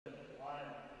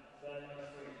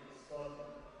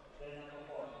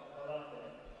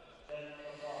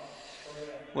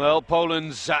Well,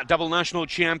 Poland's double national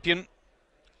champion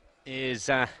is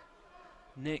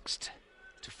next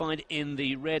to find in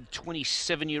the red,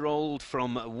 27-year-old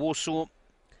from Warsaw.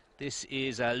 This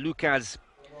is Lukasz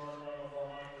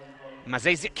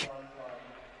Maszczyk.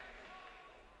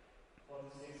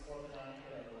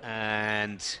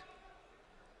 And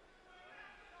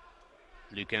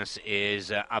Lukasz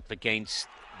is up against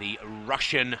the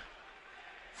Russian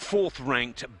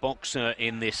fourth-ranked boxer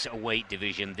in this weight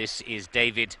division. This is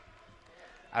David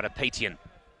Ayrapetyan,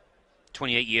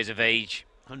 28 years of age,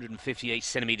 158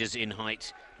 centimeters in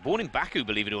height. Born in Baku,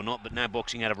 believe it or not, but now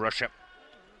boxing out of Russia.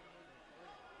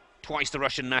 Twice the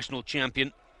Russian national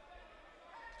champion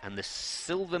and the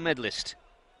silver medalist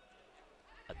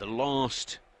at the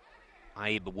last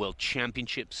AIBA World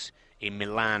Championships in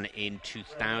Milan in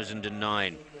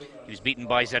 2009. He was beaten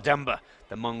by Zadamba,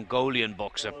 the Mongolian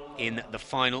boxer, in the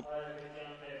final.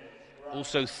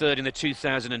 Also third in the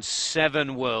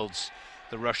 2007 Worlds,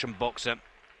 the Russian boxer.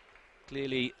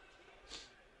 Clearly.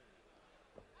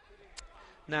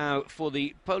 Now, for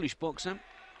the Polish boxer,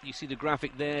 you see the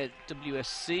graphic there,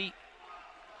 WSC.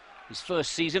 His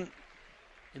first season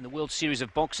in the World Series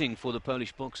of Boxing for the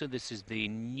Polish boxer. This is the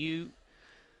new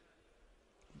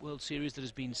World Series that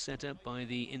has been set up by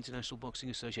the International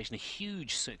Boxing Association. A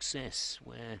huge success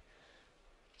where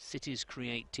cities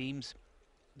create teams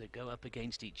that go up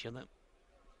against each other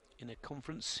in a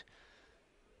conference.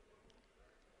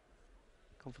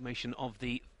 Confirmation of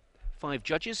the 5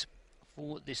 judges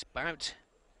for this bout.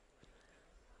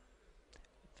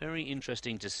 Very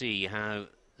interesting to see how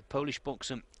the Polish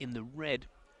boxer in the red,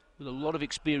 with a lot of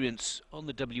experience on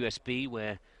the WSB,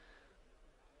 where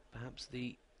perhaps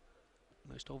the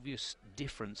most obvious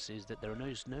difference is that there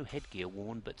is no headgear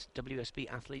worn, but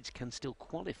WSB athletes can still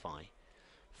qualify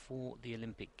for the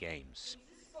Olympic Games.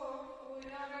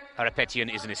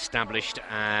 Ayrapetyan is an established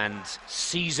and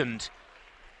seasoned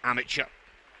amateur,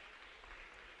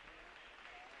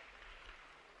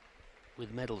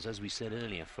 with medals, as we said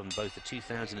earlier, from both the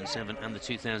 2007 and the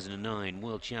 2009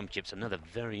 World Championships. Another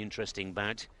very interesting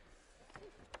bout.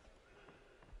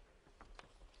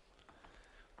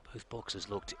 Both boxers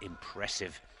looked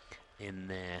impressive in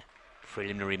their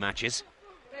preliminary matches.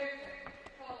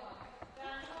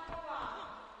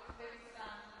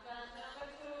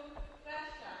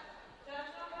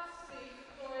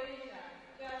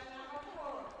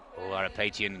 Oh,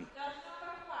 Ayrapetyan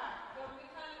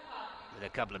with a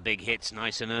couple of big hits,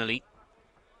 nice and early.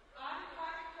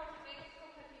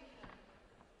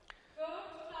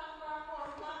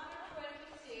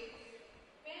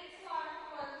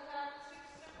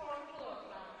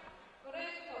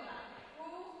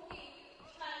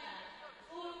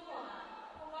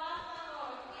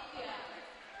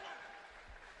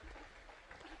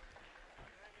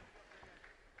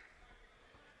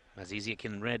 Maszczyk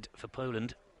in red for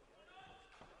Poland.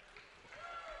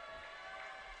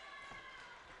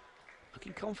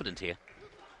 Looking confident here.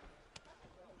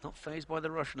 Not fazed by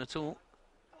the Russian at all.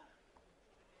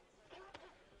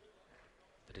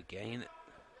 But again,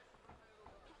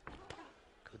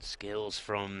 good skills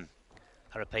from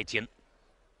Ayrapetyan.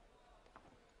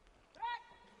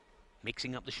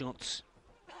 Mixing up the shots.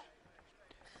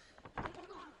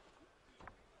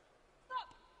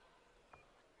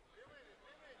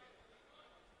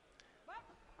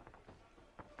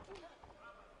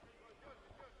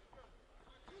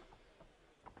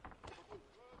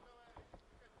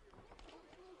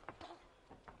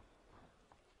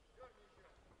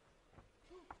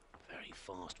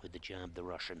 Fast with the jab, the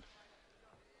Russian.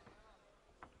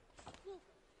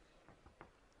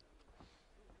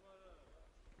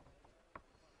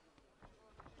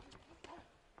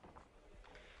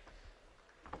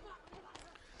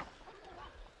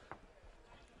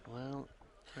 Well,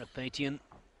 Ayrapetyan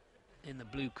in the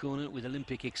blue corner with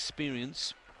Olympic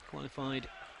experience, qualified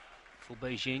for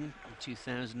Beijing in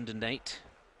 2008.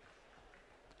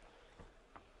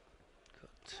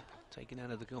 Got taken out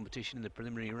of the competition in the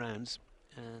preliminary rounds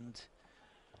and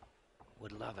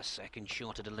would love a second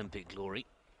shot at Olympic glory.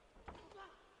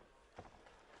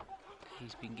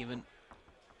 He's been given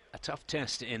a tough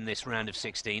test in this round of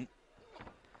 16.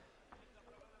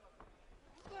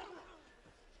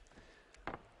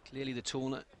 Clearly the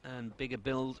taller and bigger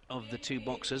build of the two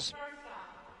boxers.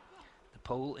 The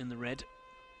Pole in the red.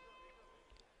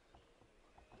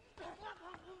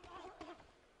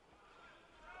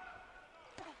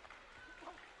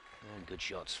 And good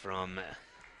shots from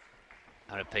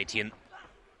Ayrapetyan,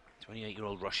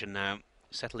 28-year-old Russian now,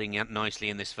 settling out nicely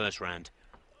in this first round.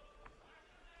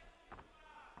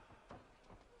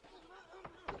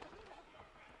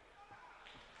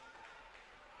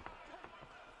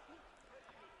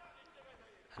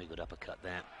 Very good uppercut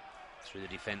there through the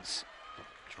defence.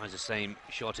 Tries the same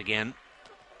shot again.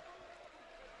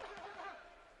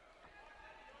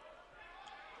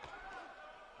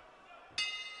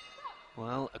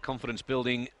 Well, a confidence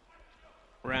building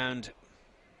round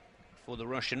for the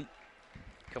Russian,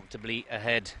 comfortably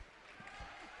ahead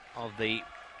of the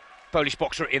Polish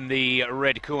boxer in the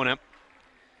red corner.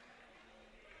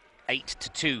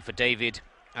 8-2 for David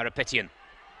Ayrapetyan.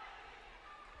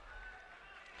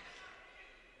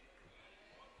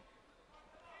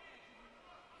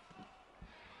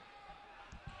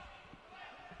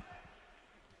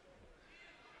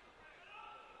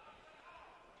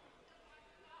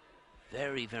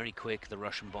 Very, very quick, the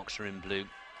Russian boxer in blue.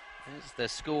 There's the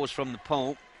scores from the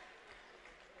POL.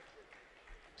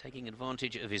 Taking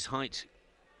advantage of his height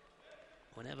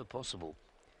whenever possible.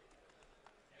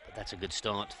 But that's a good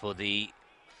start for the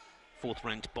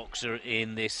fourth-ranked boxer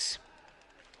in this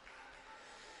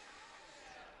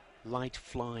light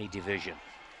fly division.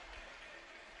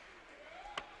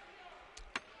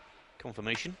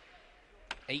 Confirmation.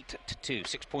 8-2,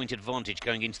 6-point advantage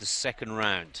going into the second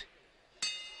round.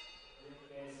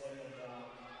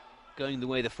 Going the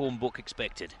way the form book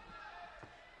expected.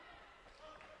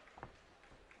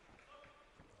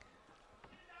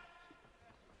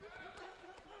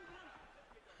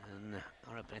 And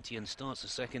Ayrapetyan starts the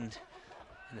second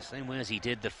in the same way as he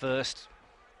did the first.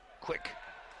 Quick,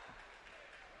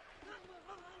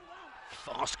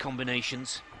 fast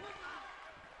combinations.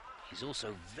 He's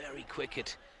also very quick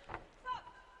at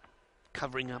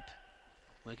covering up,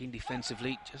 working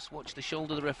defensively. Just watch the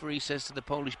shoulder, the referee says to the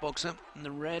Polish boxer in the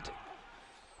red.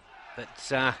 But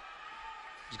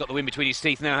he's got the wind between his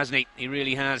teeth now, hasn't he? He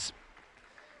really has.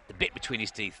 The bit between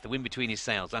his teeth, the wind between his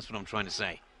sails, that's what I'm trying to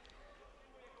say.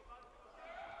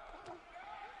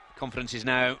 Confidence is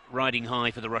now riding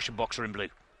high for the Russian boxer in blue.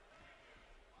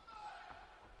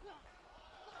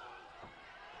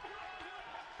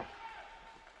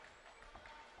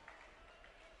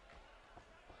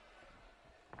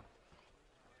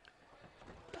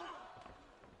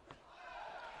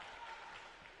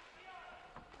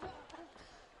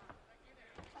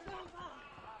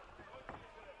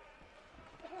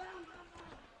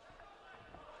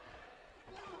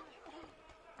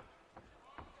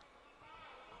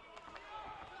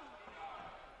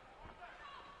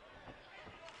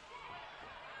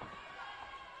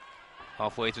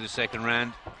 Halfway through the second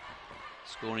round,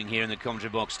 scoring here in the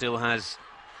commentary box still has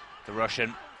the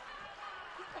Russian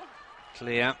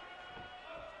clear.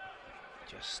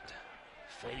 Just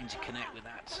failing to connect with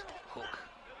that hook.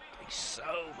 There's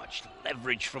so much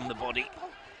leverage from the body,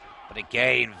 but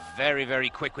again, very,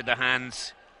 very quick with the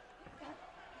hands.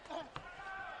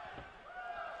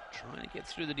 Trying to get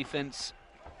through the defense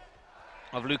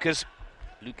of Lukasz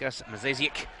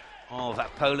Maszczyk of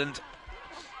Poland.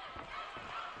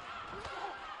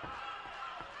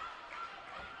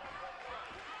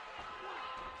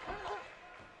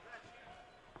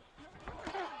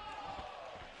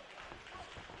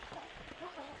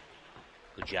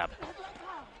 Good jab.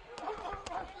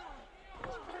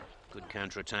 Good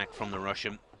counter-attack from the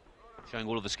Russian, showing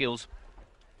all of the skills.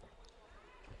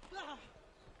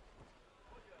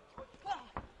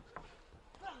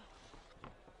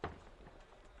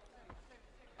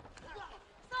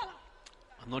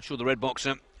 I'm not sure the red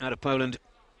boxer out of Poland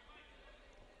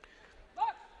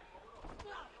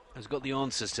has got the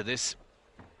answers to this.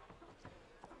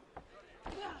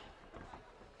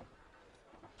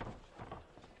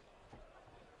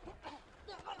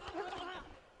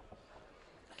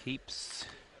 Keeps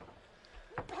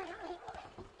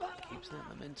that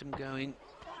momentum going,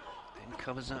 then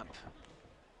covers up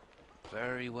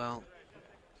very well.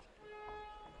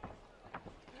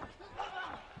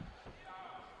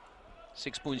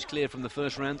 Six points clear from the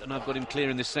first round, and I've got him clear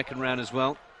in this second round as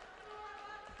well.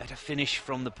 Better finish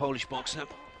from the Polish boxer.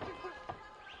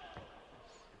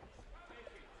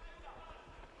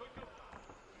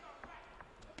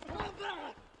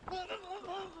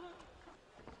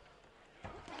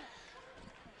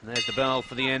 And there's the bell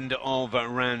for the end of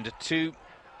round two.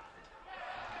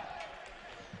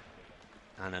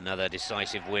 And another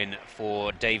decisive win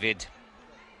for David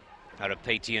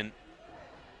Ayrapetyan.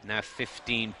 Now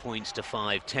 15 points to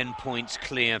 5, 10 points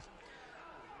clear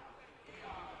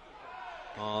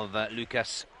of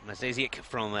Lukasz Maszczyk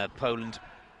from Poland.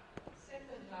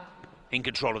 In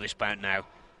control of this bout now,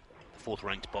 the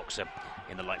fourth-ranked boxer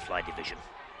in the light fly division.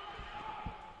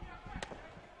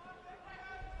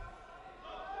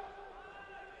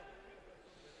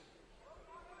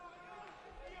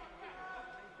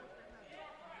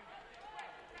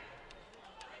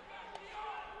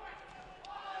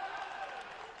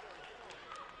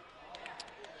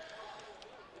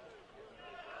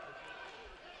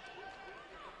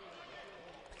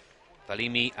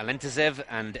 Valimy Alentezev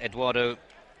and Eduardo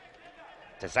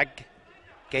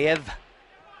Tazagayev,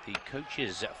 the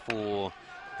coaches for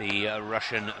the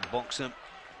Russian boxer.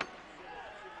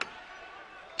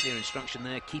 Clear instruction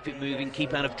there, keep it moving,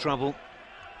 keep out of trouble.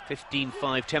 15-5,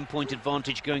 10-point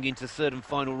advantage going into the third and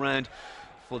final round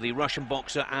for the Russian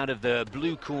boxer out of the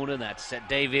blue corner. That's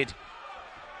David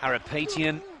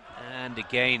Ayrapetyan. And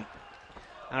again,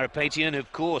 Ayrapetyan,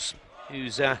 of course,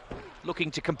 who's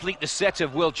looking to complete the set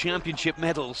of World Championship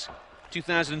medals.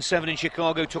 2007 in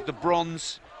Chicago, took the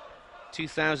bronze.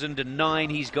 2009,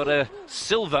 he's got a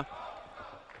silver.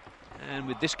 And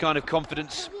with this kind of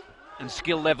confidence and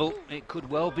skill level, it could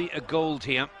well be a gold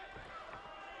here.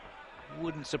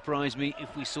 Wouldn't surprise me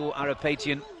if we saw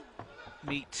Ayrapetyan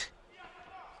meet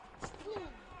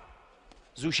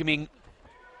Zhu Shiming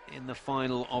in the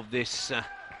final of this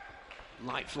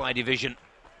light fly division.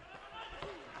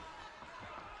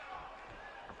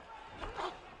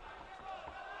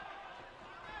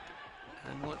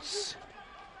 And what's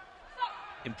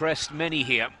impressed many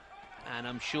here, and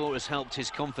I'm sure has helped his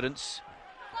confidence,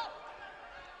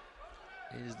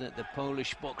 is that the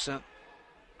Polish boxer,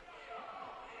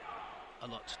 a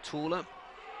lot taller,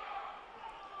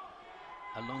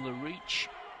 a longer reach,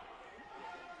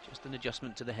 just an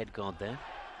adjustment to the head guard there.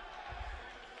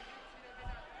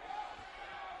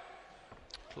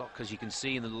 Clock, as you can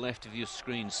see in the left of your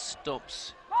screen,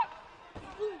 stops.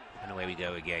 And away we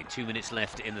go again. 2 minutes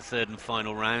left in the third and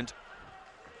final round.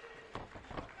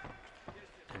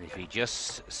 And if he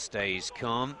just stays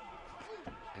calm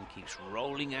and keeps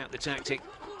rolling out the tactic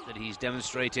that he's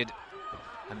demonstrated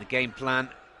and the game plan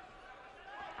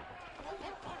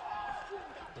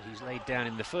that he's laid down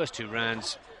in the first two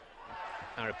rounds,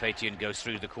 Ayrapetyan goes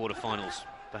through the quarterfinals.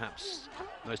 Perhaps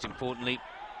most importantly,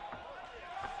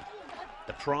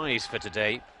 the prize for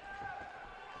today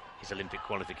is Olympic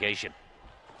qualification.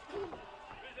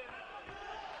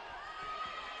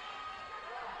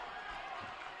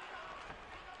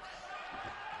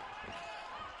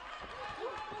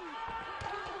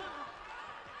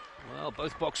 Well,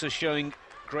 both boxers showing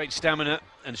great stamina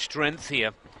and strength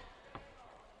here.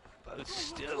 Both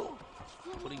still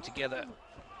putting together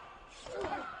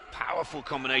powerful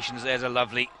combinations. There's a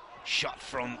lovely shot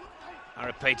from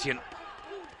Ayrapetyan.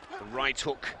 The right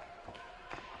hook.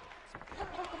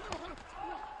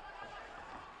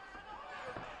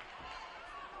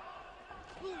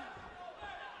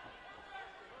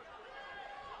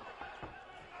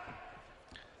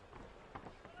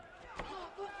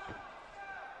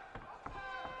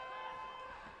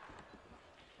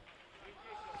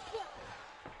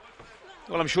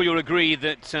 Well, I'm sure you'll agree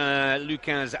that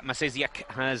Lukasz Maszczyk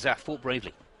has fought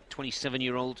bravely.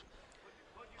 27-year-old.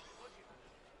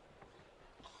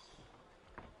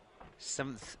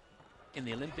 7th in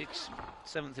the Olympics,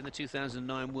 7th in the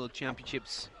 2009 World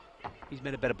Championships. He's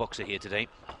made a better boxer here today.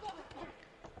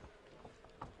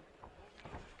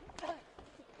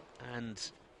 And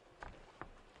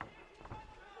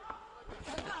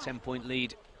that 10-point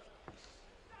lead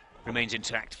remains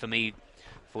intact for me,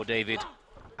 for David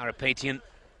Ayrapetyan.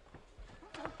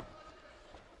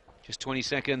 Just 20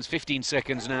 seconds, 15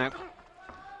 seconds now.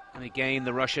 And again,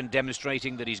 the Russian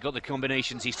demonstrating that he's got the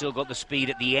combinations, he's still got the speed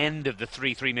at the end of the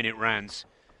 3-3-minute rounds.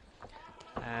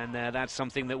 And that's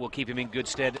something that will keep him in good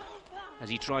stead as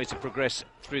he tries to progress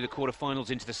through the quarterfinals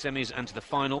into the semis and to the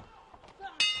final.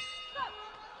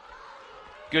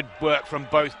 Good work from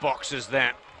both boxers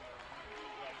there.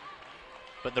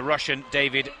 But the Russian,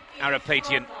 David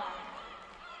Ayrapetyan,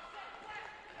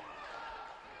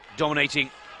 dominating.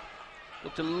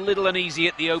 Looked a little uneasy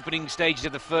at the opening stages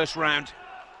of the first round,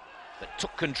 but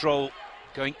took control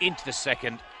going into the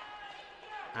second.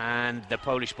 And the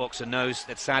Polish boxer knows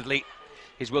that sadly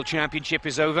his World Championship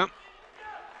is over.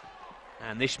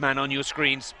 And this man on your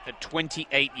screens at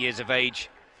 28 years of age,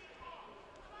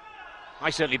 I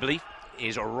certainly believe,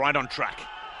 is right on track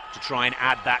to try and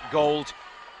add that gold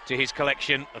to his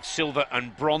collection of silver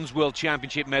and bronze World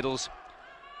Championship medals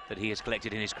that he has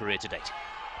collected in his career to date.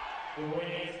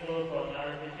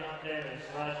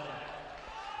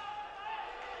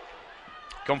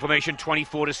 Confirmation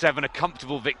 24-7, a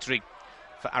comfortable victory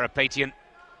for Ayrapetyan.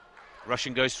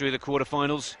 Russian goes through the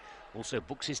quarterfinals, also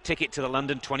books his ticket to the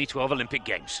London 2012 Olympic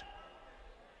Games.